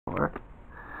for.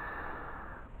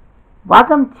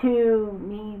 Welcome to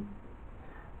me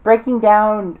breaking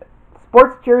down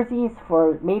sports jerseys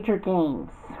for major games.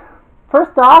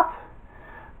 First off,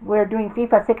 we're doing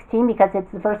FIFA 16 because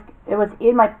it was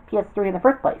in my PS3 in the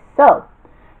first place. So,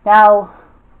 now,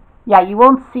 yeah, you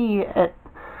won't see it at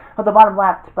the bottom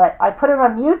left, but I put it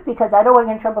on mute because I don't want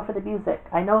to get in trouble for the music.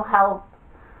 I know how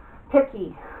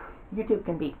picky YouTube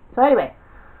can be. So anyway,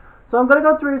 I'm going to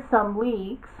go through some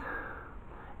leagues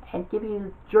and give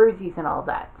you jerseys and all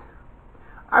that.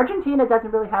 Argentina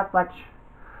doesn't really have much,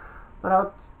 but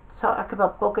I'll talk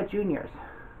about Boca Juniors.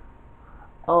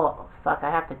 Oh, fuck,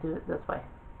 I have to do it this way.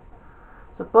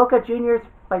 So Boca Juniors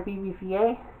by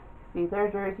BBVA, see their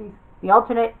jerseys. The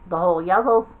alternate, the whole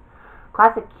yellows,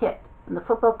 classic kit, and the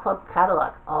football club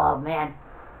catalog. Oh, man.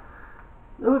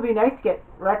 It would be nice to get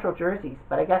retro jerseys,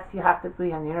 but I guess you have to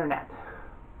be on the internet.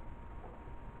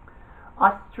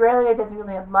 Australia doesn't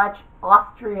really have much.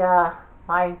 Austria,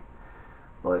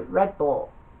 Red Bull.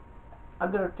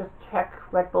 I'm going to just check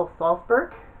Red Bull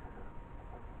Salzburg.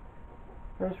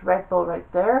 There's Red Bull right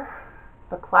there.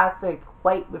 The classic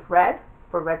white with red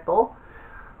for Red Bull.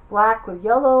 Black with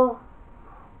yellow.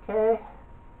 Okay,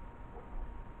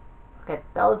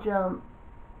 Belgium.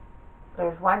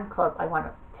 There's one club I want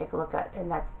to take a look at, and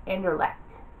that's Anderlecht.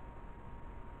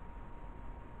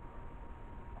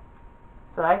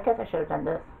 So I guess I should have done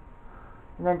this.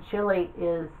 And then Chile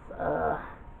is, I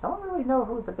don't really know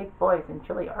who the big boys in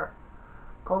Chile are.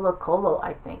 Colo Colo,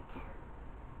 I think.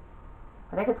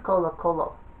 I think it's Colo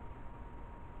Colo.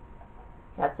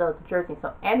 Yeah, so it's a jersey.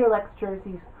 So Anderlecht's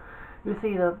jerseys, you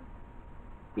see the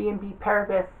BNP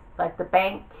Paribas, like the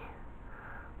bank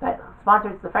that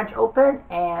sponsors the French Open,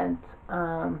 and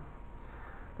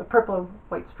the purple and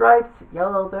white stripes,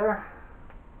 yellow there.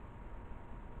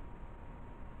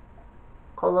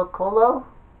 Colo Colo,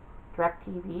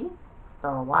 DirecTV,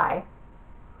 don't know why.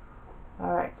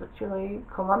 Alright, so Chile,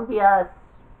 Colombia's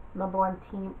number one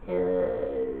team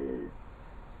is,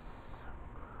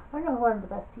 I don't know who one of the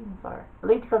best teams are.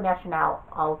 Atlético Nacional,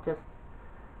 I'll just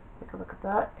take a look at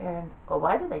that, and, oh,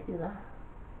 why did they do that?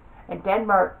 And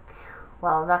Denmark,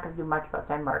 well, I'm not going to do much about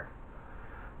Denmark,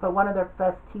 but one of their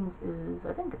best teams is,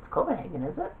 I think it's Copenhagen,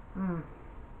 is it?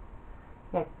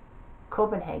 Yeah,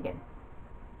 Copenhagen.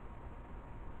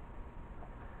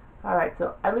 Alright,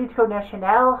 so Atlético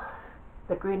Nacional,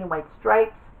 the green and white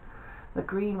stripes, the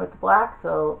green with the black,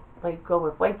 so they go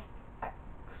with white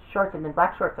shorts and then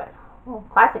black shorts. Oh,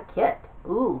 classic kit.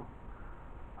 Ooh.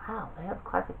 Wow, they have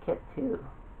classic kit too.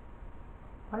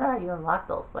 I wonder how you unlock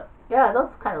those, but yeah, those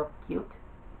kind of look cute.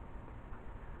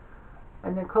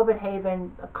 And then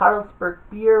Copenhagen, Carlsberg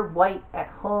beer, white at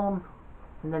home,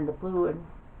 and then the blue and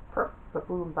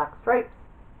black stripes.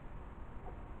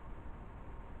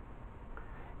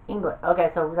 England. Okay,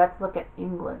 so let's look at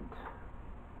England.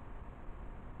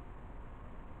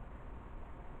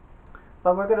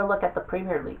 But we're going to look at the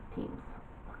Premier League teams.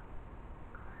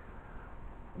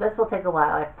 This will take a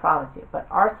while, I promise you. But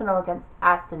Arsenal against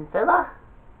Aston Villa.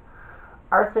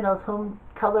 Arsenal's home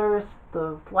colors,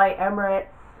 the white Emirates,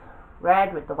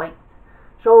 red with the white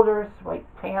shoulders, white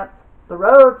pants. The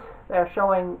roads, they're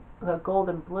showing the gold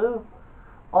and blue.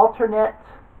 Alternate.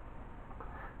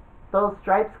 Those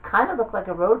stripes kind of look like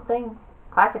a road thing.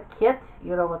 Classic kit,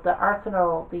 you know, with the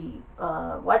Arsenal,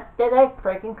 what did they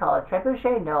freaking call it?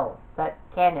 Trebuchet? No, that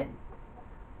cannon.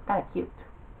 Kind of cute.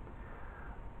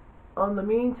 In the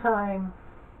meantime,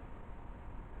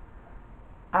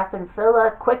 Aston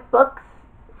Villa, QuickBooks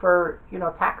for, you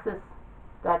know, taxes.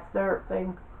 That's their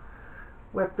thing.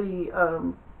 With the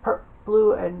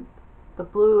blue and the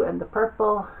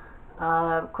purple.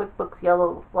 QuickBooks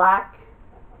yellow, black.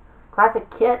 Classic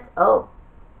kit. Oh,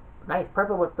 nice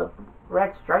purple with the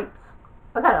red stripes.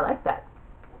 I kind of like that.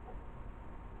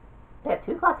 They have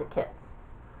two classic kits.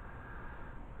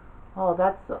 Oh,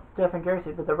 that's a different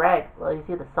jersey with the red. Well, you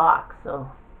see the socks, so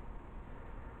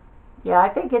yeah, I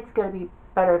think it's going to be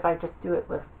better if I just do it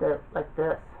with like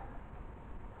this.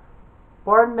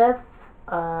 Bournemouth,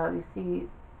 you see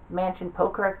Mansion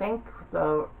Poker, I think,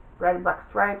 the red and black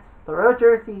stripes. The road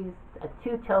jerseys, a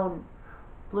two-tone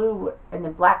blue and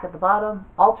then black at the bottom.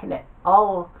 Alternate,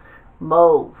 all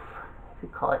mauve. If you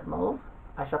call it mauve,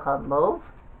 I shall call it mauve.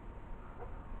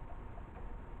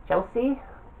 Chelsea,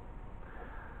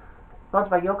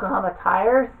 sponsored by Yokohama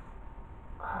Tires.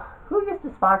 Who used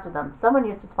to sponsor them? Someone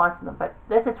used to sponsor them, but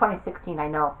this is 2016, I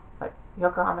know. But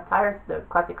Yokohama Tires, the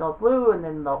classic gold blue and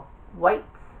then the whites.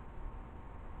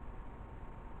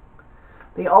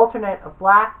 The alternate of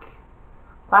black.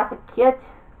 Classic kit.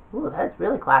 Ooh, that's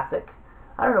really classic.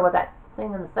 I don't know what that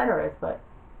thing in the center is, but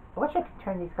I wish I could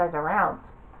turn these guys around.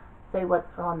 say what's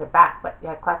on their back, but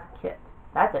yeah, classic kit.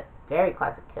 That's a very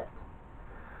classic kit.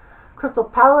 Crystal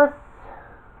Palace.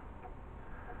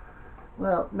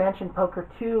 Well, Mansion Poker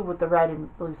 2 with the red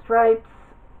and blue stripes.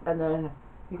 And then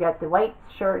you got the white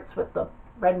shirts with the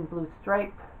red and blue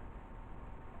stripe.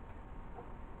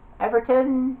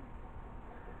 Everton.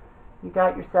 You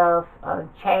got yourself a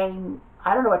Chang.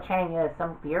 I don't know what Chang is.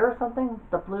 Some beer or something?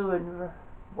 The blue and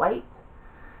white.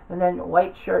 And then a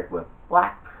white shirt with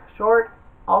black shorts.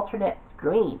 Alternate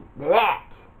green. Blech.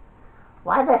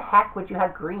 Why the heck would you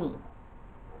have green?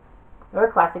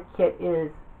 Their classic kit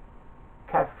is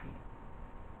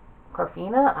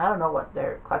Carfina? I don't know what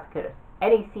their classic kit is.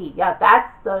 NEC. Yeah,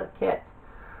 that's the kit.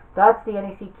 That's the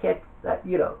NEC kit that,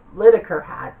 Lineker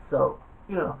had. So,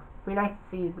 it'd be nice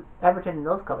to see Everton in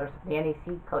those colors, the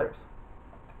NEC colors.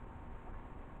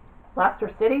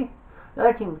 Leicester City.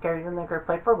 Another team Gary Lineker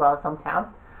played for, well, his hometown.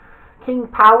 King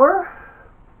Power.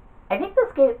 I think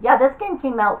this game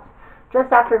came out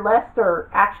just after Leicester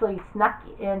actually snuck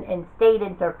in and stayed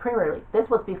in their Premier League. This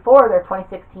was before their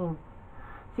 2016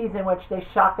 season, which they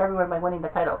shocked everyone by winning the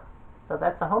title. So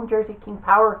that's the home jersey, King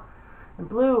Power in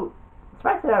blue. I'm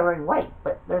surprised they're not wearing white,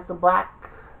 but there's the black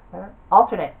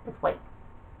alternate is white.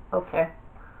 Okay.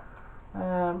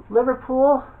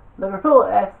 Liverpool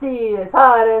FC is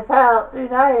hot as hell.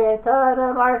 United,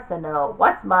 Tottenham, Arsenal.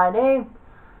 What's my name?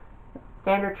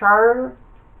 Standard Charter,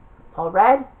 all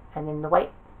red, and then the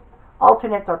white.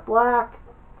 Alternates are black.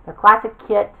 The classic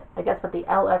kit, I guess, with the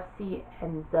LFC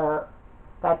and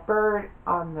that bird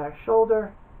on their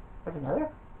shoulder. There's another.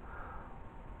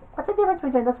 What's the difference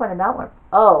between this one and that one?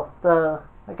 Oh,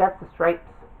 I guess the stripes.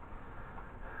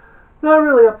 Not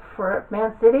really up for it.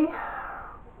 Man City.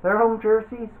 Their home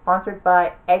jersey, sponsored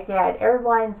by Etihad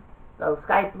Airlines. So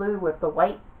sky blue with the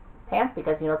white pants,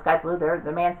 because sky blue. They're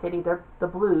the Man City. They're the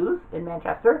Blues in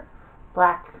Manchester.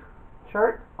 Black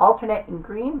shirt, alternate in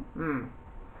green.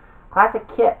 Classic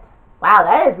kit. Wow,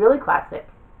 that is really classic.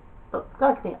 It's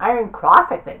like the Iron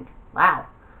Cross, I think. Wow,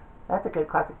 that's a good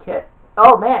classic kit.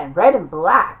 Oh man, red and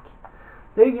black.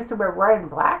 They used to wear red and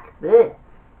black. Ugh.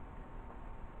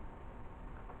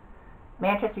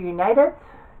 Manchester United.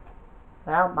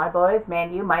 Well, my boys,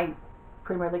 Man U, my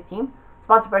Premier League team,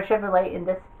 sponsored by Chevrolet in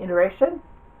this iteration.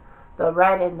 The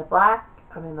red and the black.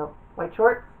 The white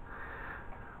shorts.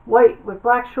 White with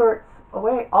black shorts.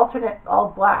 Away, alternate all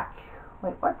black.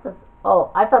 Wait, what's this?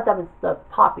 Oh, I thought that was the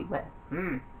poppy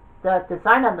one. The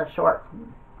design on the shorts.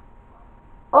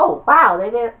 Oh wow,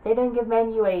 they didn't give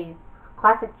Man U a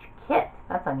classic kit.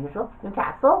 That's unusual.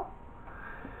 Newcastle.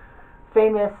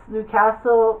 Famous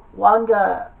Newcastle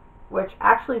Wanga, which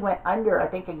actually went under, I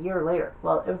think, a year later.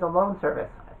 Well, it was a loan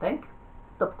service, I think.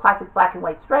 The classic black and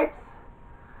white stripes.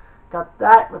 Got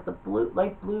that with the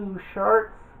light blue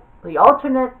shorts. The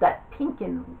alternate, that pink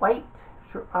and white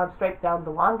stripe down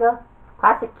the Wanga.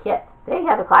 Classic kit. They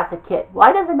have a classic kit.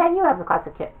 Why doesn't Man U have a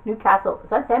classic kit? Newcastle. Is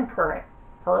that them current?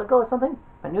 So let go or something?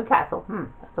 But Newcastle.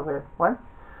 That's a weird one.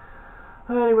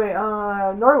 Anyway,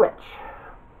 Norwich.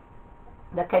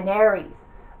 The Canaries.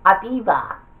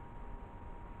 Aviva.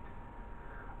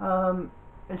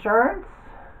 Insurance.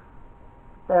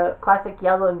 The classic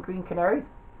yellow and green Canaries.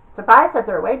 Surprised that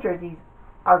their away jerseys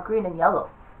are green and yellow.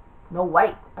 No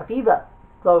white. Aviva.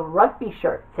 The rugby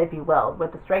shirts, if you will,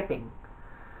 with the striping.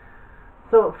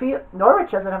 So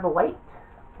Norwich doesn't have a white.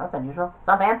 That's unusual.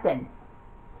 Southampton.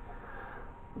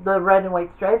 The red and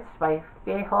white stripes by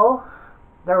Fejo.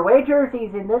 Their away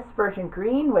jerseys in this version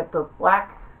green with the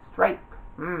black stripe.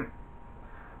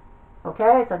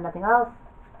 Okay, so nothing else.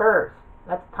 Spurs.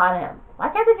 That's Tottenham. Why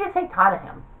can't they just say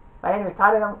Tottenham? But anyway,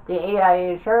 Tottenham, the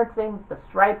AIA insurance thing, the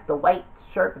stripe, the white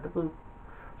shirt with the blue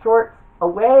shorts.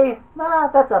 Away, nah,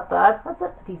 that's not bad. That's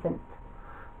a decent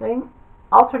thing.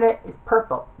 Alternate is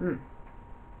purple.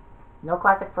 No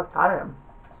classic for Tottenham.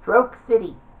 Stoke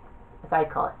City, as I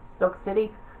call it. Stoke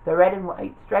City, the red and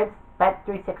white stripes. Bet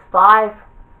 365.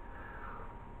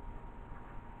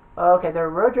 Okay, their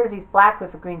road jersey's black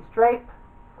with a green stripe.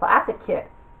 Classic kit.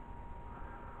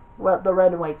 Well, the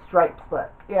red and white stripes,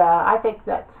 but yeah, I think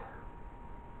that,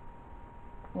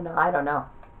 I don't know.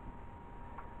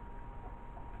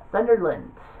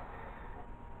 Sunderland.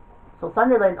 So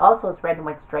Sunderland also has red and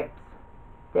white stripes.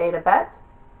 Data bet?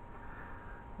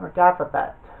 Or Jaffa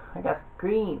bet? I guess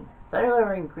green. Sunderland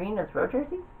wearing green as road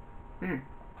jerseys?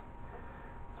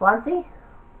 Swansea?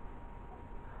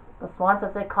 The Swans,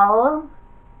 as they call them,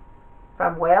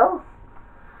 from Wales.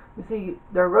 You see,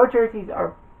 their road jerseys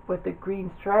are with the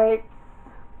green stripes.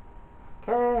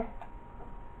 Okay.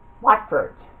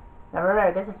 Watford. Now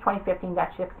remember, this is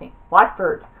 2015-16.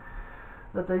 Watford.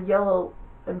 With the yellow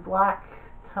and black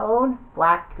tone.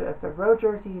 Black as the road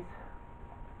jerseys.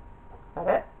 Is that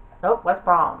it? Nope, West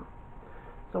Brom.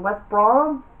 So West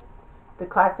Brom, the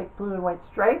classic blue and white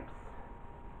stripes.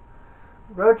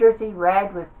 Road jersey,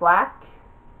 red with black.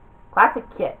 Classic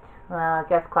kit. I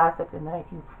guess classic in the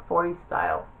 1940s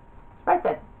style. Surprised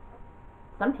that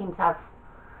some teams have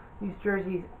these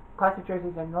jerseys, classic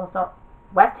jerseys, and most don't.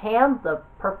 West Ham, the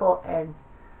purple and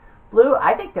blue.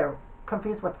 I think they're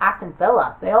confused with Aston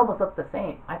Villa. They almost look the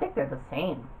same. I think they're the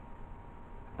same.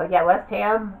 But yeah, West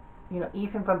Ham,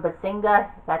 Ethan from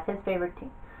Basinga, that's his favorite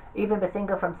team. Even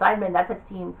Basinga from Simon, that's his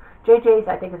team. JJ's,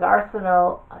 I think, is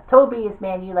Arsenal. Toby is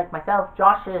Man U, like myself.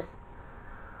 Josh is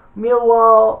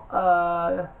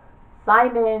Millwall.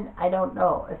 Simon, I don't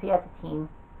know if he has a team.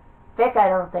 Vic, I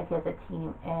don't think he has a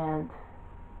team. And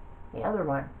the other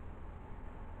one,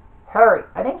 Harry.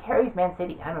 I think Harry's Man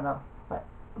City. I don't know. But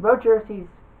road jerseys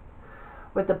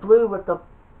with the blue with the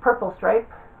purple stripe.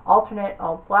 Alternate,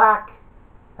 all black.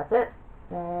 That's it.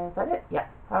 Is that it? Yeah.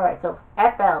 Alright, so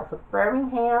FL. So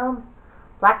Birmingham,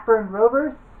 Blackburn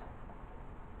Rovers.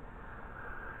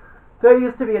 They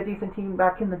used to be a decent team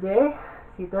back in the day.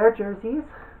 See their jerseys.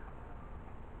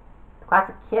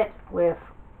 Classic kit with,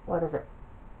 what is it?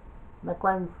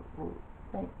 McLenn's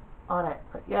thing on it.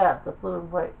 But yeah, the blue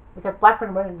and white. Because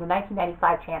Blackburn were the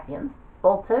 1995 champions.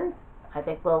 Bolton. I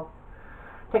think we'll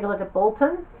take a look at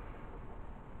Bolton.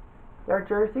 Their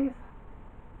jerseys.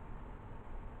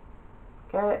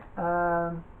 Okay,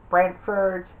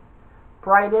 Brentford,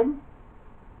 Brighton,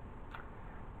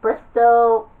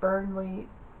 Bristol, Burnley.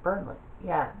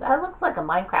 Yeah, that looks like a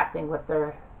Minecraft thing with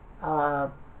their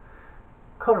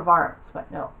coat of arms, but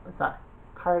no, it's not.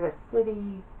 Cardiff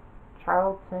City,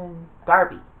 Charlton,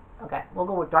 Derby. Okay, we'll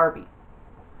go with Derby.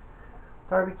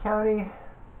 Derby County,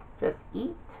 just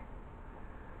eat.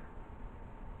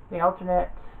 The alternate.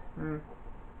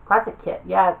 Classic kit,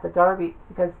 yeah, the Derby,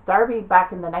 because Derby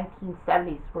back in the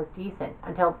 1970s were decent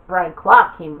until Brian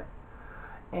Clough came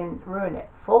and ruined it.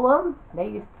 Fulham, they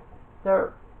used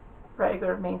their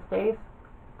regular mainstays.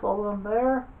 Fulham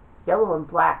there, yellow and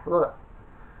black, look.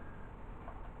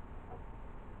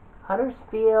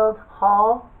 Huddersfield,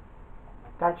 Hull,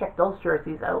 gotta check those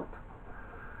jerseys out.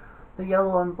 The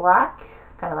yellow and black,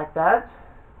 kind of like that.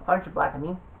 Orange and black, I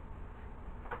mean.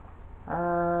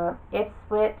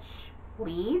 Ipswich,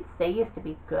 Leeds, they used to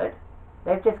be good.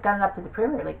 They've just gone up to the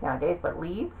Premier League nowadays, but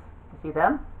Leeds, you see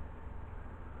them?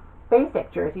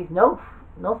 Basic jerseys, no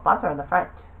sponsor on the front.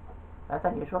 That's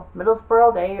unusual.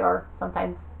 Middlesbrough, they are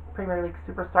sometimes Premier League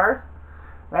superstars.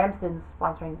 Ramsden's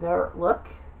sponsoring their look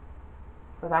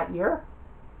for that year.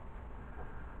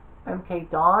 MK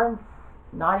Dons,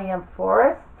 Nottingham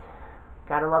Forest,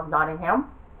 gotta love Nottingham.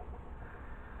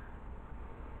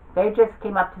 They just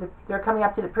came up to they're coming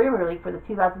up to the Premier League for the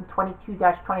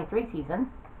 2022-23 season.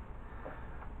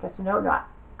 Just to note, I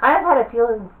have had a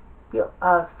feel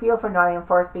for Nottingham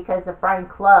Forest because of Brian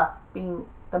Clough being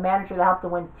the manager that helped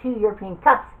them win 2 European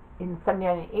Cups in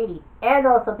 79 and 80, and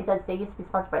also because they used to be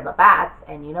sponsored by Labatt's,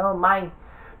 and my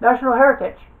national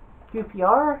heritage,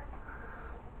 QPR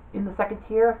in the second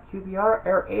tier, QPR,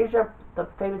 Air Asia, the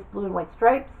famous blue and white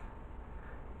stripes.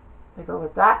 They go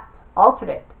with that.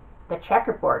 Alternate. The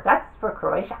checkerboard, that's for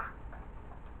Croatia.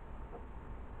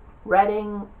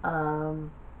 Reading,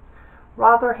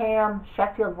 Rotherham,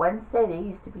 Sheffield Wednesday, they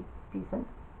used to be decent.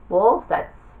 Wolves,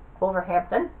 that's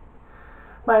Wolverhampton.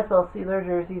 Might as well see their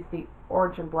jerseys, the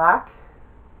orange and black.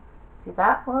 See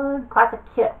that one? Classic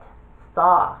kit.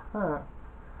 Staw.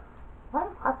 What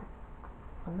is classic?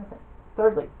 I'm missing.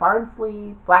 Thirdly,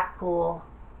 Barnsley, Blackpool,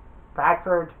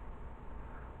 Bradford,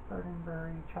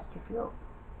 Burtonbury, Chesterfield.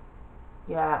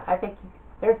 Yeah, I think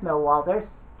there's Millwall. There's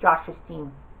Josh's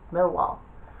team, Millwall.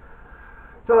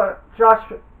 So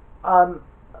Josh, oh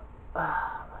my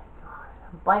God,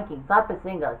 I'm blanking. It's not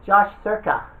Basinga. Josh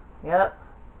Circa. Yep.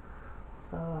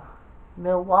 So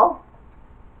Millwall.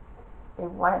 They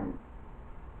won.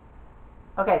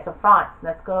 Okay, so France.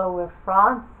 Let's go with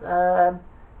France.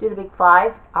 Do the big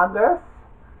five. Angers.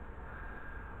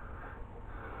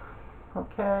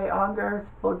 Okay, Angers,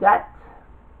 Baudet.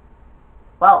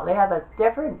 Well, they have a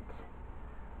different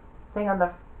thing on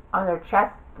their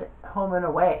chest, home and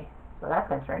away. So that's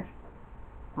kind of strange.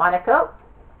 Monaco.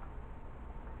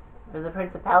 There's the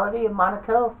Principality of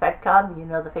Monaco. Fedcom,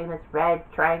 the famous red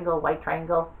triangle, white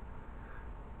triangle.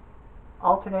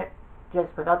 Alternate, just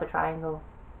without the triangle.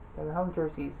 They're the home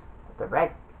jerseys with the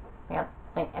red. Yeah.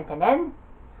 St. Etienne.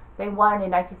 They won in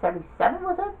 1977,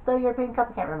 was it? The European Cup?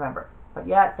 I can't remember. But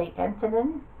yeah, St.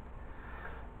 Etienne.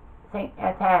 St.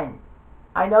 Etienne.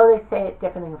 I know they say it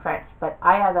differently in French, but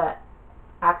I have an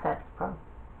accent from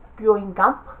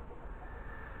Guingamp.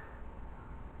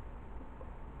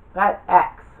 That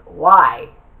X, Y,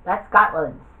 that's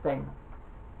Scotland's thing.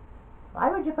 Why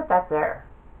would you put that there?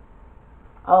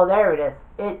 Oh, there it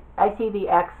is. I see the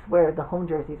X where the home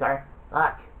jerseys are.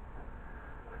 Fuck.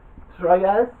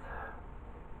 Troyes.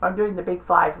 I'm doing the big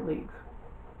 5 leagues.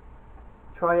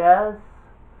 Troyes.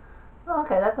 Oh,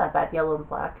 okay, that's not bad. Yellow and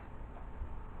black.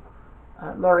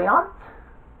 Lorient.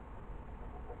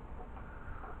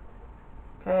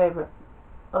 Okay,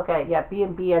 okay, yeah,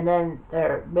 B&B, and then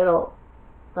their middle,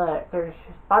 their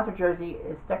sponsor jersey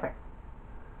is different.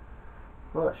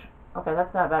 Bullish. Okay,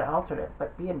 that's not a bad alternate,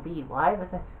 but B&B, why was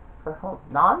it for home?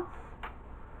 Nantes?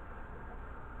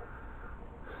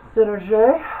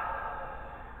 Synergy.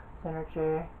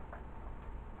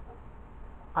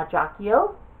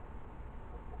 Ajaccio.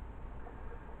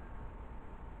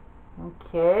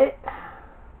 Okay.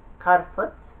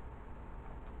 Carfoot.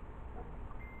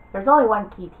 There's only one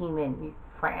key team in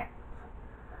France.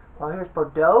 Well, here's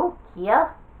Bordeaux,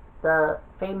 Kia, the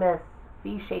famous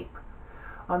V shape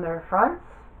on their fronts.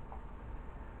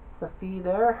 The V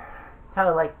there, kind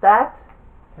of like that,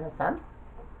 in a sense.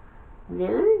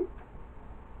 Lille.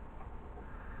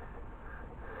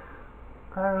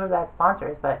 I don't know who that sponsor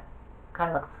is, but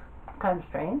kind of looks kind of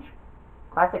strange.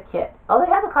 Classic kit. Oh,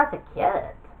 they have a classic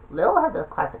kit. Lille has a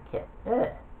classic kit. Ugh.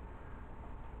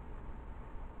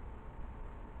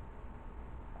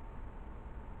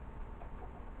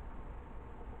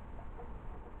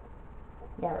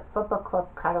 Yeah, Football Club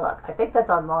catalog. I think that's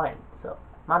online. So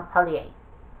Montpellier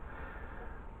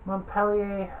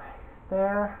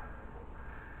there.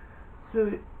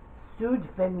 Sud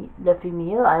Le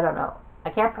Femille. I don't know. I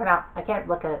can't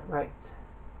look at it right.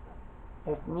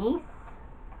 There's Nice.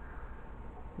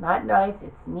 Not nice.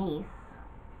 It's Nice.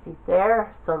 See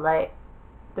there. Soleil.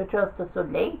 Deux choses de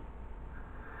Soleil.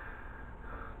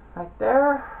 Right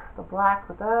there. The black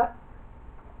with that.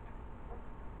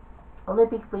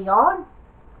 Olympique Lyon.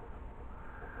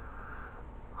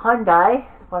 Hyundai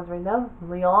sponsoring them.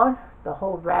 Lyon, the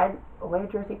whole red away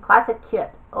jersey. Classic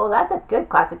kit. Oh, that's a good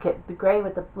classic kit. The gray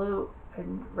with the blue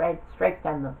and red stripes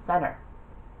down the center.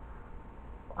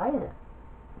 Why is it?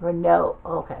 Renault.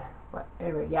 Okay.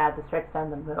 Whatever. Yeah, the stripes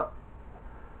down the middle.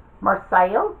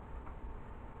 Marseille.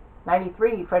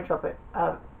 93 French Open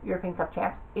European Cup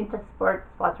champs. Intersport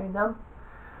sponsoring them.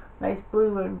 Nice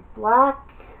blue and black.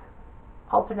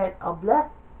 Alternate au bleu.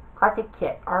 Classic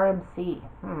kit. RMC.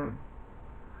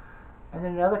 And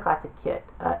then another classic kit,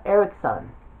 Ericsson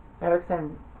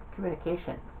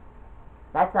Communications.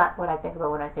 That's not what I think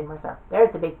about when I say Marseille.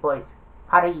 There's the big boys.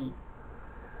 Paris.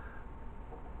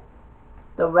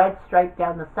 The red stripe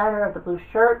down the center of the blue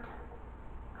shirt.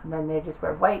 And then they just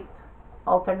wear white.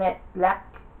 Alternate black.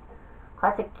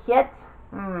 Classic kit.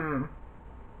 I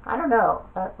don't know.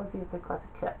 That would be a good classic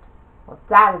kit. Well,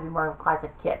 that would be more of a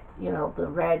classic kit. You know, the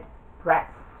red dress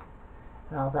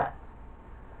and all that.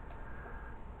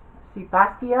 See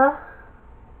Bastia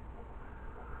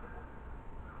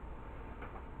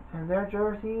and their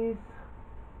jerseys,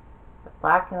 the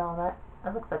black and all that.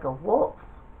 That looks like a wolf.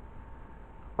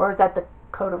 Or is that the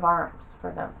coat of arms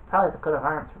for them? Probably the coat of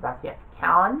arms for Bastia.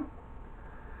 Cannes.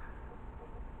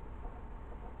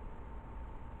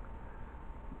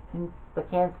 In the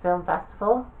Cannes Film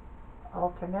Festival.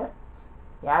 Alternate.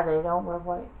 Yeah, they don't wear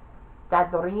white.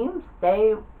 Stade Reims,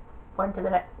 they went to the,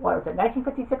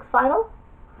 1956 final?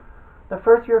 The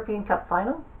first European Cup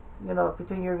final, you know,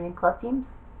 between European club teams.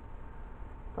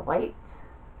 The white.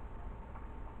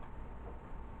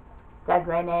 Stade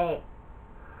Rennais.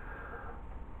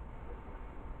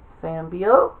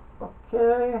 Saint-Bio.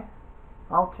 Okay.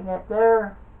 Alternate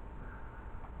there.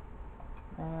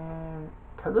 And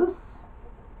Toulouse.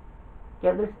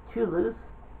 Toulouse.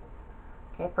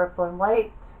 Okay, purple and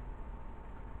white.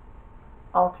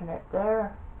 Alternate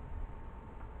there.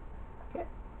 Okay.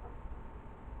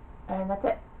 And that's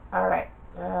it. Alright.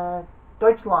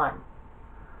 Deutschland.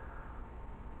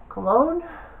 Cologne.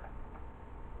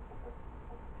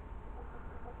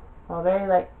 Well,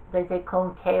 they say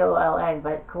Cologne, K-O-L-N,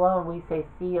 but Cologne we say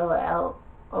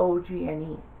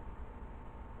C-O-L-O-G-N-E.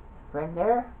 Right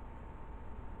there.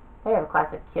 They have a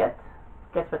classic kit,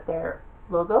 just with their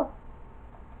logo.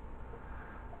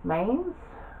 Mainz.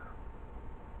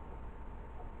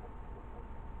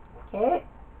 Okay.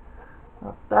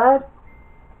 Not bad.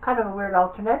 Kind of a weird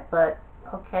alternate, but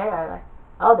okay. I like.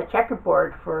 Oh, the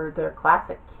checkerboard for their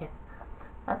classic kit.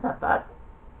 That's not bad.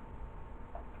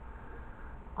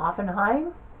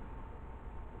 Offenheim.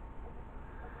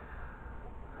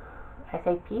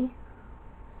 SAP.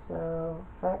 So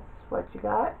that's what you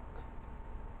got.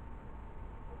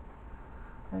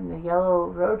 And the yellow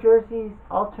road jerseys,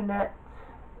 alternate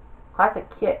classic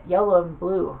kit, yellow and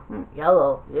blue.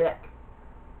 Yellow, yuck.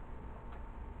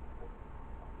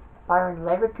 Bayern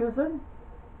Leverkusen.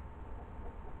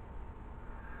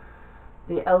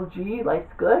 The LG,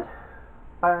 Life's Good.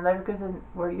 Bayern Leverkusen,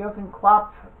 where Jurgen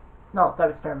Klopp, no, that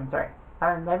was German, sorry.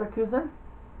 Bayern Leverkusen,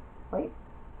 wait,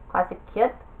 classic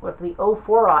kit with the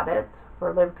 04 on it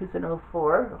for Leverkusen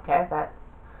 04. Okay, that's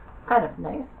kind of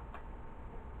nice.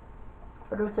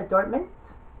 Borussia Dortmund,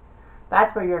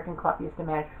 that's where Jurgen Klopp used to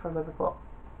manage for Liverpool.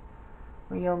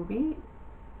 Rion B,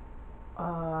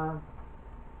 alright,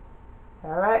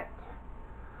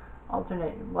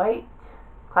 alternate in white,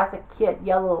 classic kit,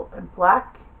 yellow and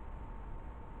black.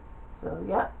 So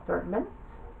yeah, Dortmund.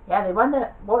 Yeah, they won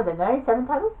the, what was it, 97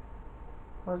 title?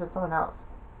 Or was it someone else?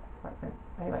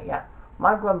 Anyway, yeah,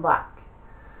 Mongrel and black.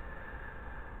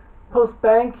 Post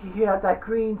Bank, you have that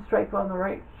green stripe on the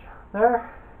right there,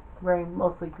 wearing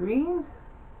mostly green.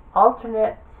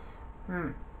 Alternate,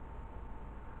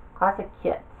 classic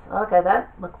kit. Okay,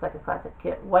 that looks like a classic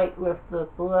kit. White with the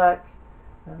black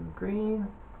and green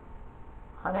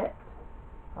on it.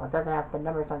 Oh, it doesn't have the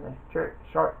numbers on the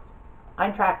shorts.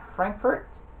 Eintracht Frankfurt.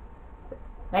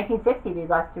 1960, they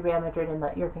lost to Real Madrid in the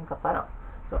European Cup final.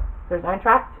 So there's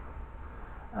Eintracht.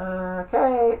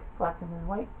 Okay, black and then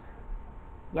white.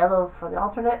 Yellow for the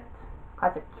alternate.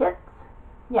 Classic kit.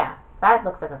 Yeah, that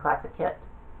looks like a classic kit.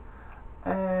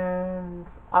 And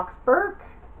Augsburg.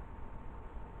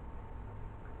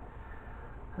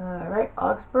 Alright,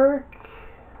 Augsburg.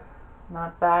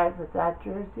 Not bad with that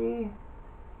jersey.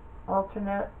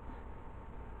 Alternate.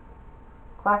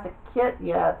 Classic kit.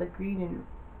 Yeah, the green and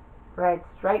red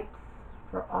stripes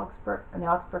for Augsburg and the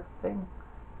Augsburg thing.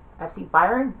 FC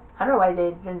Bayern. I don't know why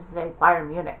they didn't say Bayern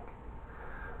Munich.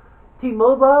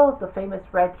 T-Mobile, the famous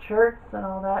red shirts and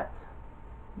all that.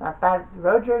 Not bad. The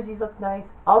road jerseys look nice.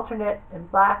 Alternate in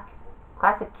black.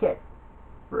 Classic kit.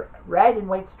 Red and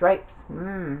white stripes.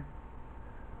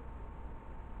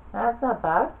 That's not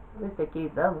bad. At least they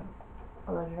gave them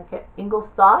a legendary kit.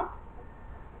 Ingolstadt.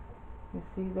 You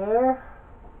see there.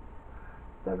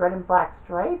 The red and black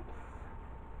stripes.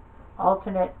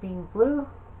 Alternate being blue.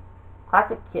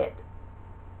 Classic kit.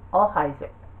 Allheiser,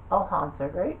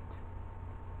 right?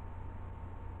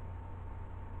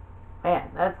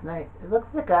 Man, that's nice. It looks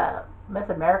like a Miss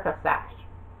America sash.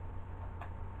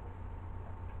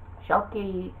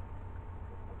 Schalke,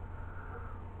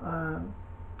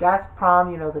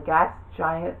 Gazprom, you know, the gas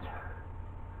giant,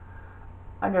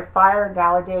 under fire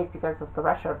nowadays because of the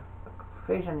Russia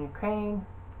invasion of Ukraine.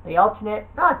 The alternate,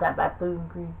 not that bad, blue and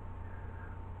green.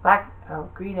 Black,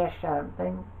 greenish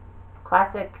thing.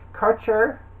 Classic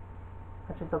Karcher,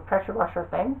 which is a pressure washer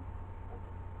thing.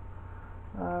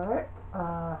 Alright.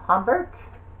 Hamburg.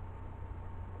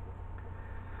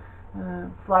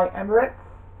 Fly Emirates.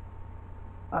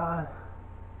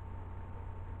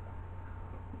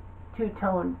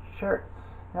 Two-tone shirts.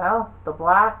 Now, the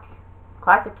black.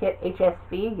 Classic kit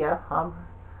HSV. Yeah,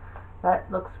 that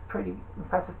looks pretty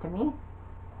impressive to me.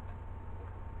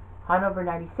 Hanover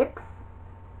 96.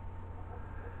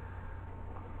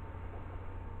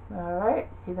 Alright,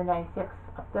 see the 96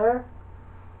 up there?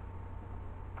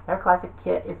 Their classic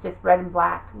kit is just red and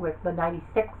black with the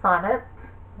 96 on it.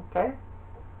 Okay.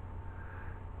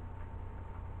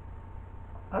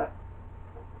 Alright.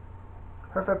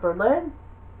 Hertha Berlin.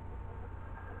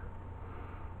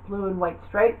 Blue and white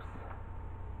stripes.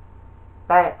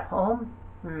 Back at home.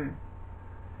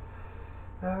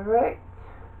 Alright.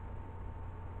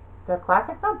 Their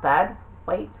classic, not bad.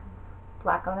 White,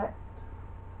 black on it.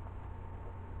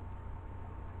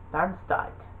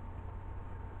 Darmstadt.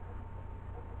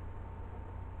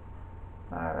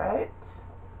 Alright.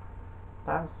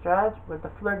 Darmstadt with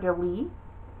the fleur de lis.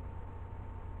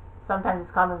 Sometimes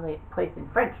it's commonly placed in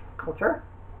French culture.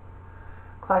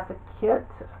 Classic kit.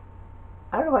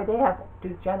 I don't know why they have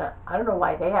Duke Jenna. I don't know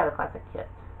why they have a classic kit.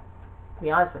 To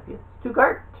be honest with you.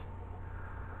 Stuttgart.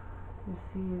 You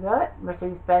see that?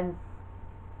 Mercedes-Benz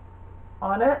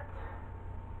on it.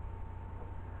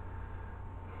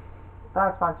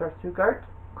 Not a sponsor, Stuttgart.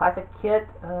 Classic kit.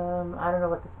 I don't know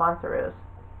what the sponsor is.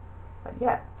 But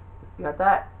yeah, you got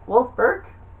that. Wolfsburg.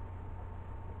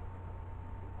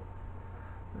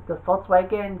 The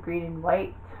Volkswagen, green and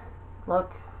white.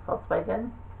 Look,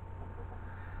 Volkswagen.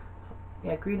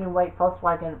 Yeah, green and white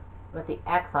Volkswagen with the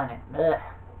X on it. Ugh.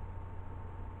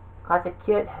 Classic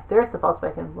kit. There's the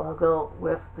Volkswagen logo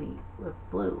with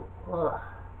blue. Ugh.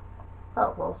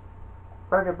 Oh, well,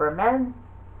 Werder Bremen.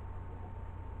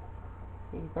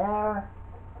 See there.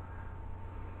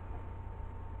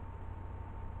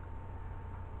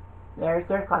 There's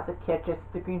their classic kit, just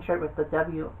the green shirt with the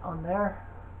W on there.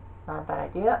 Not a bad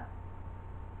idea.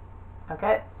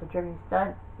 Okay, so Germany's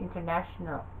done.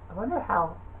 International. I wonder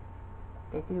how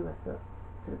they do with the.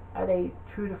 Are they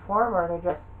true to form or are they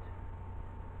just.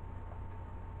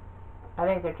 I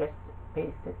think they're just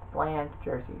basic bland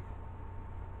jerseys.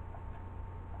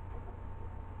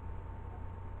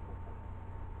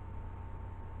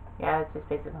 Yeah, it's just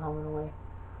basic home and away.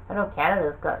 I know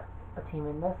Canada's got a team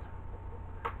in this.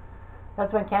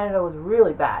 That's when Canada was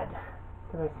really bad.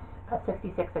 There was a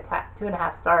 66 attack,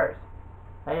 2.5 stars.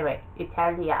 Anyway,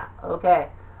 Italia. Okay.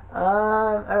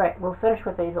 Alright, we'll finish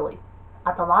with Italy.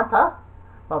 Atalanta.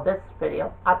 Well, this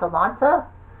video. Atalanta.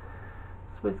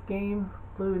 Swiss game.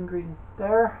 Blue and green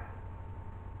there.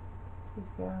 Swiss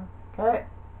game. Okay.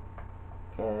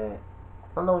 Okay.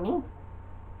 Bologna.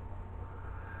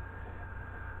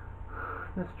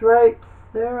 The stripes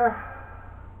there.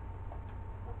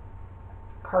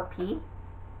 Carpi.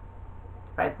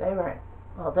 Right there.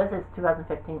 Well, this is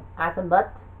 2015.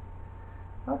 Azimuth.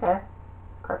 Okay.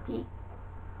 Carpi.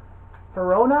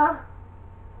 Verona.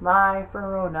 My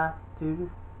Verona. Dude.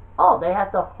 Oh, they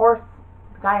have the horse,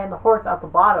 the guy and the horse at the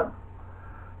bottom.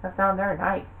 That's down there,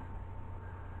 nice.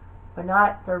 But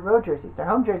not their road jerseys. Their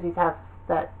home jerseys have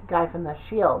that guy from the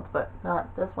Shield, but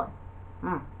not this one.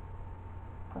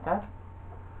 Okay.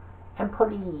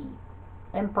 Empoli.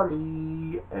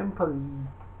 Empoli. Empoli.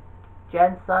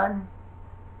 Jensen.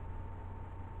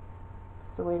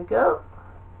 That's the way to go.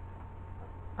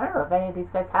 I don't know if any of these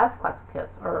guys have classic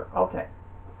kits or alternate.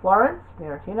 Florence,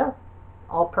 Fiorentina,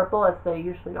 all purple as they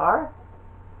usually are.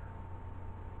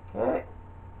 Okay.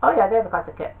 Oh yeah, they have a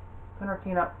classic kit.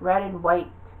 Fiorentina, red and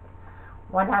white.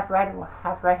 One half red,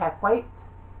 half white.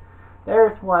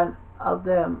 There's one of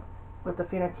them with the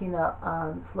Fiorentina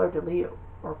Fleur de Lis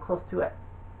or close to it.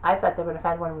 I thought they would have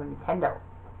had one with Nintendo.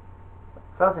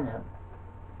 Frosinone.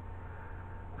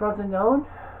 Frosinone.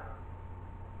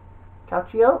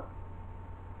 Calcio.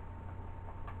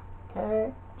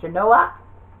 Okay. Genoa.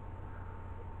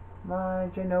 My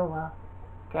Genoa.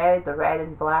 Okay, the red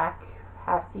and black.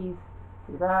 Half-seas.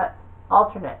 See that?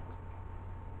 Alternate.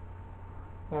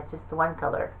 Yeah, it's just the one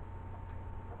color.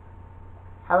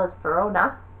 Hellas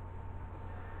Verona.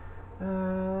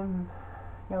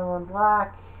 Yellow and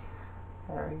black.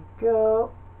 There you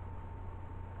go.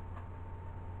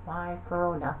 My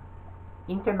Verona.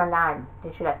 Inter Milan.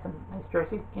 They should have some nice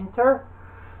jerseys. Inter.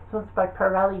 So it's by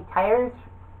Pirelli Tires.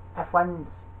 F1's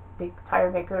big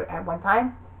tire maker at one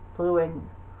time. Blue and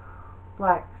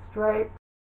black stripe.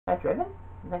 Is that Driven?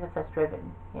 I think it says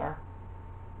Driven. Yeah.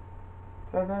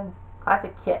 Driven.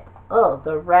 Classic kit. Oh,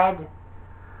 the red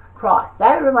cross.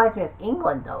 That reminds me of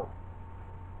England, though.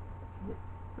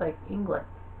 Like England.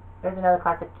 There's another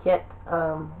classic kit.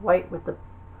 White with the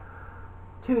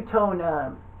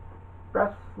two-tone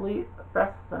sleeves.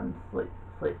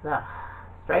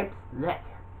 Stripes. Neck.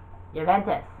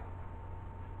 Juventus.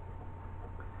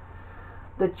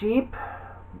 The Jeep.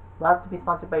 Love to be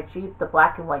sponsored by Jeep. The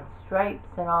black and white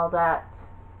stripes and all that.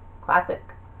 Classic.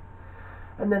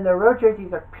 And then the road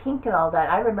jerseys are pink and all that.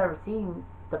 I remember seeing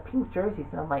the pink jerseys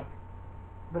and I'm like,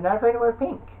 we're not going to wear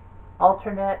pink.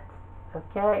 Alternate.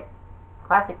 Okay.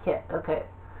 Classic kit. Okay.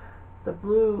 The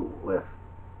blue with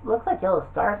looks like yellow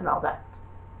stars and all that.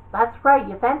 That's right.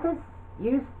 Juventus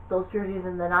used those jerseys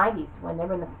in the 90s when they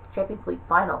were in the Champions League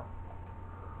final.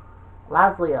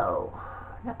 Lazio.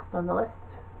 Next on the list.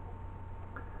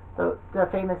 The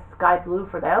famous sky blue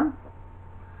for them.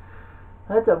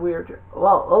 That's a weird.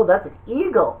 Whoa, oh, that's an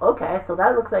eagle. Okay, so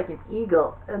that looks like an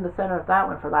eagle in the center of that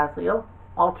one for Lazio.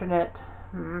 Alternate.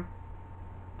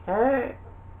 Okay.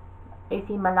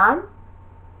 AC Milan.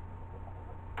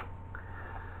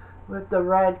 With the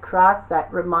red cross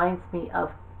that reminds me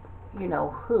of, you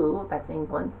know who. That's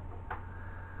England.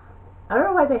 I don't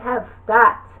know why they have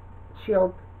that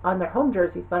shield on their home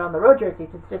jerseys, but on the road jerseys,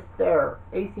 it's just their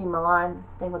AC Milan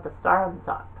thing with the star on the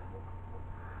top.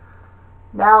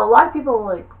 Now, a lot of people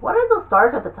are like, what are those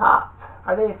stars at the top?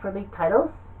 Are they for league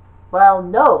titles? Well,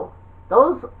 no.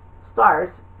 Those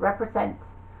stars represent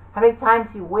how many times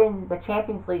you win the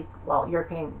Champions League, well,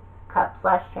 European Cup /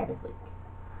 Champions League.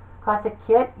 Classic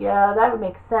kit, yeah, that would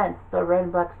make sense. The red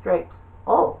and black stripes.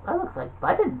 Oh, that looks like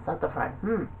buttons at the front.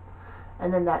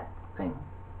 And then that thing.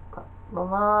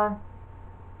 Milan.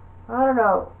 I don't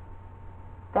know.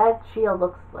 That shield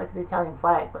looks like the Italian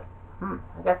flag, but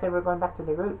I guess they were going back to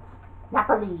the roots.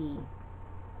 Napoli.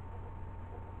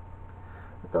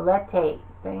 With the Lette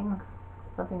thing.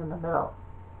 Something in the middle.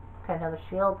 Okay, another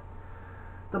shield.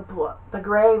 The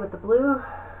gray with the blue.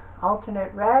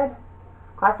 Alternate red.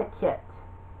 Classic kit.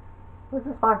 Who's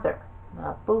the sponsor?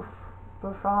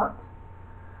 Bouffant.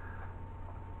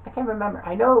 I can't remember.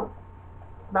 I know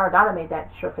Maradona made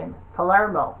that shirt in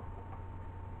Palermo.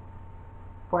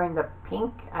 Wearing the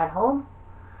pink at home.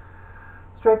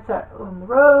 Stripes on the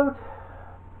road.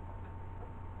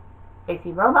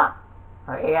 AC Roma.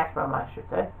 Or AS Roma, I should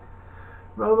say.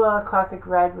 Roma, classic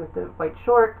red with the white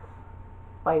shorts,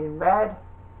 white and red.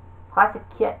 Classic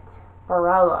kit,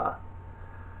 Barella.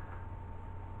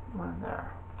 One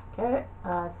there. Okay,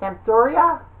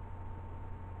 Sampdoria.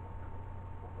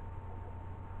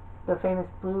 The famous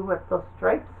blue with those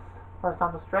stripes,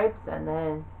 horizontal stripes, and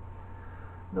then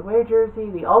the away jersey,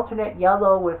 the alternate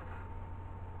yellow with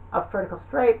a vertical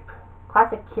stripe.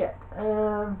 Classic kit.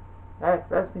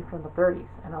 That's me from the 30s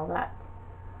and all that.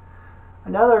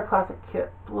 Another classic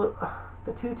kit, blue,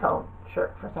 the two-tone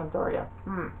shirt for Sampdoria.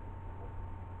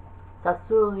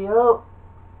 Sassuolo,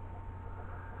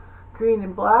 green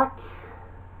and black.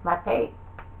 Mapei.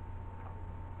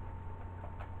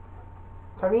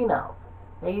 Torino.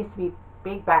 They used to be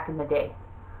big back in the day.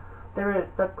 They were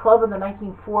the club in the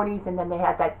 1940s, and then they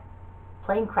had that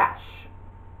plane crash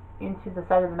into the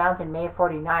side of the mountain, May of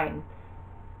 '49,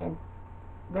 and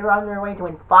they were on their way to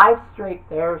win 5 straight.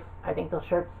 I think those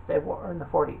shirts they wore in the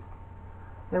 40s.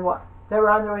 They were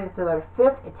on their way to their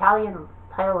 5th Italian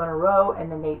title in a row,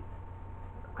 and then they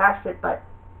crashed it. But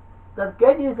the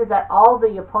good news is that all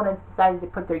the opponents decided to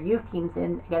put their youth teams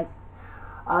in against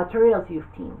Torino's youth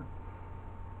team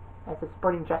as a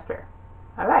sporting gesture.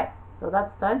 Alright, so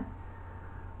that's done.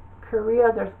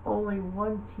 Korea, there's only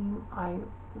one team I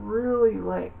really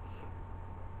like.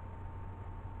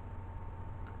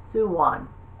 Suwon.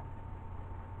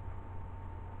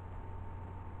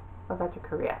 What's that to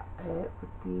Korea? It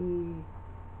would be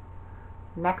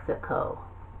Mexico.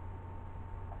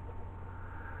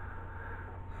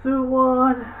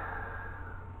 Suwon.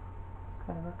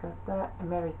 Gotta look at that.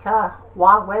 America.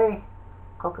 Huawei.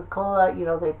 Coca-Cola. You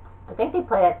know, I think they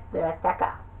play at the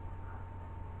Azteca.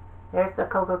 There's the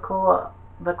Coca-Cola,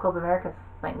 the Club America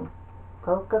thing.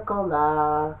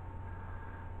 Coca-Cola.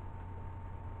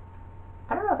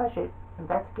 I don't know if I should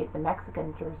investigate the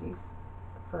Mexican jerseys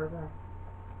further.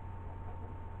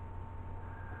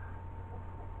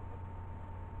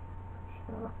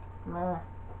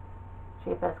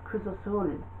 Shape as Cruz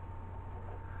Azul.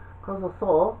 Cruz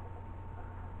Azul.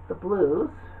 The Blues.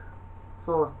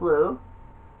 Soul is blue.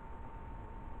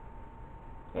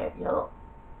 Yeah, yellow.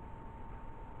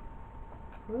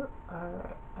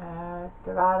 Alright.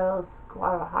 Dorados,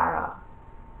 Guadalajara.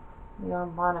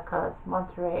 Leon Monaco's,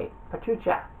 Monterrey,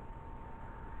 Pachuca.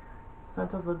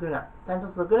 Santos Laguna.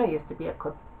 Santos Laguna used to be a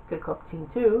good club team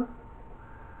too.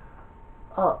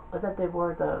 Oh, I thought they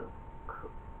wore the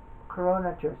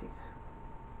Corona jerseys.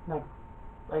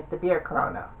 Like the beer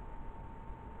Corona.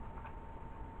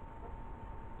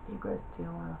 Tigres,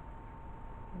 Tijuana,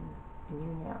 and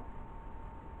Union.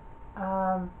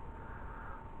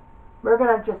 We're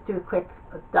gonna just do a quick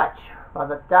Dutch. Well,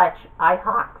 the Dutch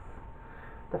Ihawks,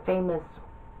 the famous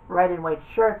red and white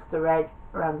shirts, the red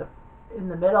around in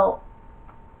the middle.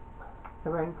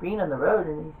 They're wearing green on the road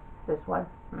in this one.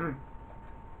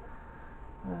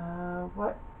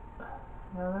 What?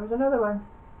 No, there was another one.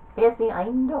 PSV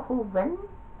Eindhoven.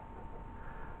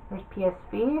 There's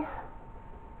PSV.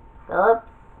 Philips.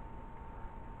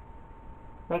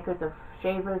 Makers of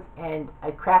shavers and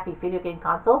a crappy video game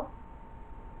console.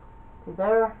 See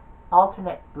there?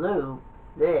 Alternate blue.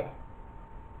 Blech.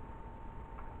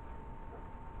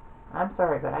 I'm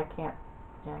sorry, but I can't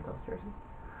stand those jerseys.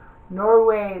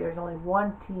 Norway, there's only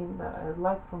one team that I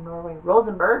like from Norway.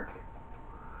 Rosenborg.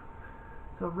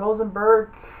 So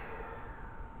Rosenborg,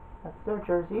 that's their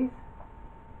jerseys.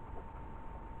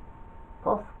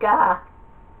 Polska.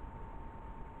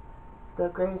 The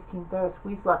greatest team there is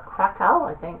Wisła Krakow,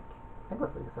 I think. I think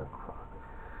it was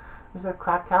Wisła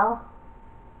Krakow.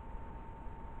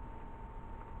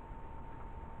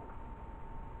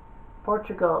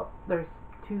 Portugal, there's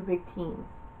 2 big teams.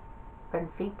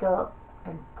 Benfica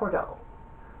and Porto.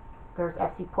 There's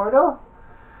FC Porto,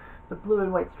 the blue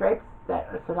and white stripes that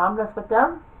are synonymous with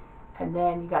them. And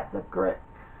then you got the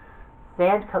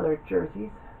sand colored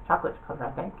jerseys, chocolate color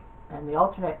I think, and the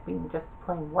alternate being just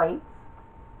plain white.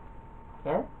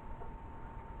 Okay.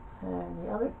 And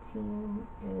the other team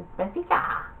is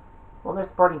Benfica. Well, they're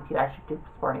sporting too. I should do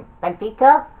sporting.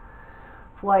 Benfica,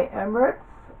 Fly Emirates,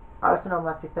 Arsenal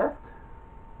must be pissed.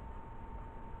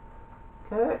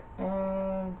 Okay,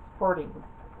 and Sporting,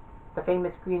 the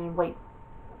famous green and white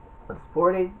of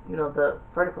Sporting. You know, the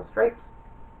vertical stripes.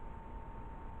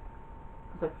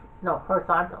 No,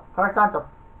 horizontal. Horizontal.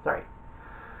 Sorry.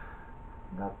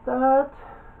 Got that.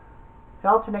 The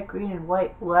alternate green and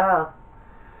white. Wow.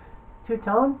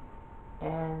 Two-tone.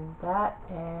 And that,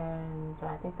 and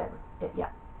I think that was it. Yeah.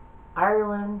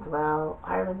 Ireland. Well,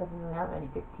 Ireland doesn't really have any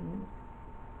good teams.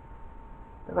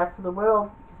 The rest of the world,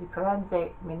 you see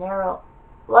Firenze, Mineiro.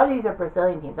 A lot of these are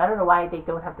Brazilian teams. I don't know why they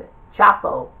don't have the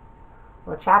Chapo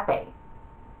or Chape.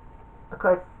 Of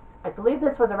course, I believe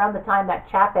this was around the time that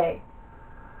Chape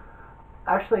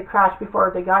actually crashed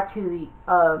before they got to the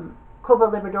Copa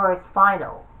Libertadores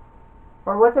final.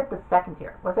 Or was it the second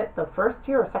tier? Was it the first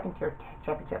tier or second tier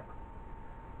championship?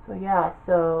 So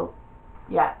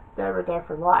yeah, they were there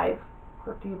for live.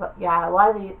 Yeah, a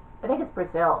lot of the, I think it's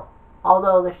Brazil.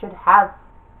 Although they should have,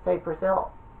 say,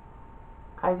 Brazil.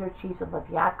 Kaiser Chiefs,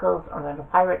 Olympiacos, Orlando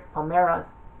Pirates, Palmeiras.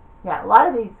 Yeah, a lot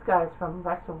of these guys from the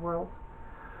rest of the world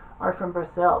are from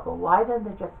Brazil. But why didn't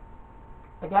they just,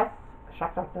 I guess,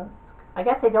 Shakhtar Donetsk. I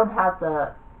guess they don't have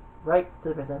the rights to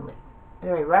the Brazilian league.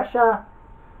 Anyway, Russia.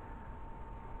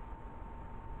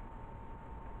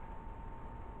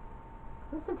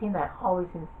 Who's the team that always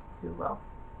seems to do well?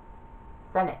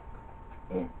 Zenit.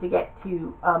 To get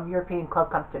to European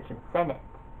club competition. Zenit.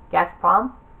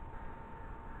 Gazprom.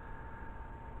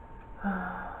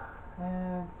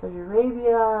 And Saudi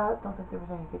Arabia. I don't think there was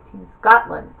any good teams.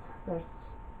 Scotland. There's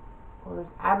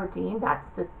Aberdeen. That's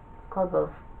the club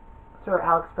of Sir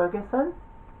Alex Ferguson.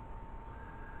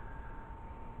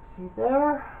 See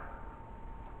there.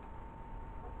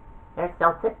 There's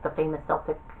Celtic, the famous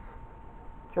Celtic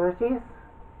jerseys.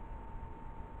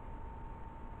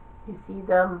 You see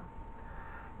them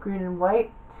green and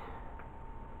white,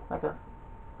 I felt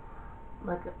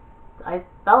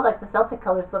like the Celtic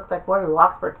colors looked like Waterloo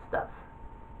Oxford stuff.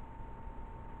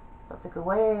 Celtic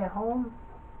away at home.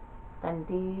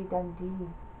 Dundee.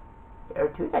 There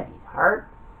are two Dundees. Hearts.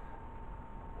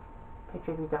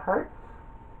 Picture the Hearts.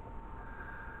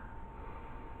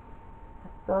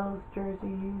 Those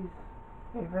jerseys.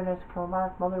 Inverness,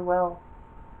 Kilmarnock, Motherwell.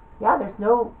 Yeah, there's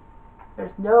no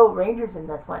Rangers in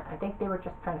this one. I think they were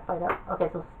just trying to fight out. Okay,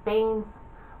 so Spain's.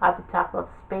 I have to talk about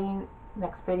Spain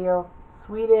next video.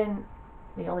 Sweden,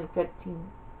 the only good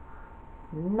team.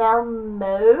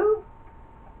 Malmo.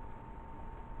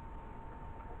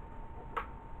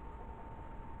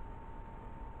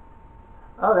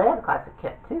 Oh, they have a classic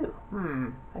kit too.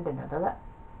 I didn't know that.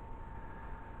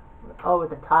 Oh, with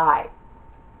the tie.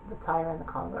 The tie around the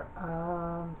collar.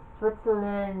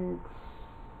 Switzerland.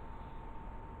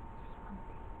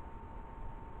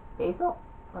 Basel?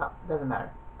 Well, doesn't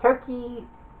matter. Turkey.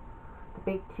 The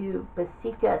big two.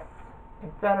 Besiktas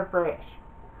and Fenerbahce.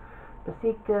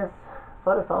 Besiktas.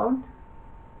 Vodafone.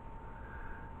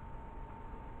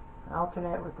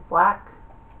 Alternate with the black.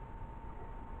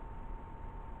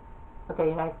 Okay,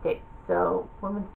 United States. So, women's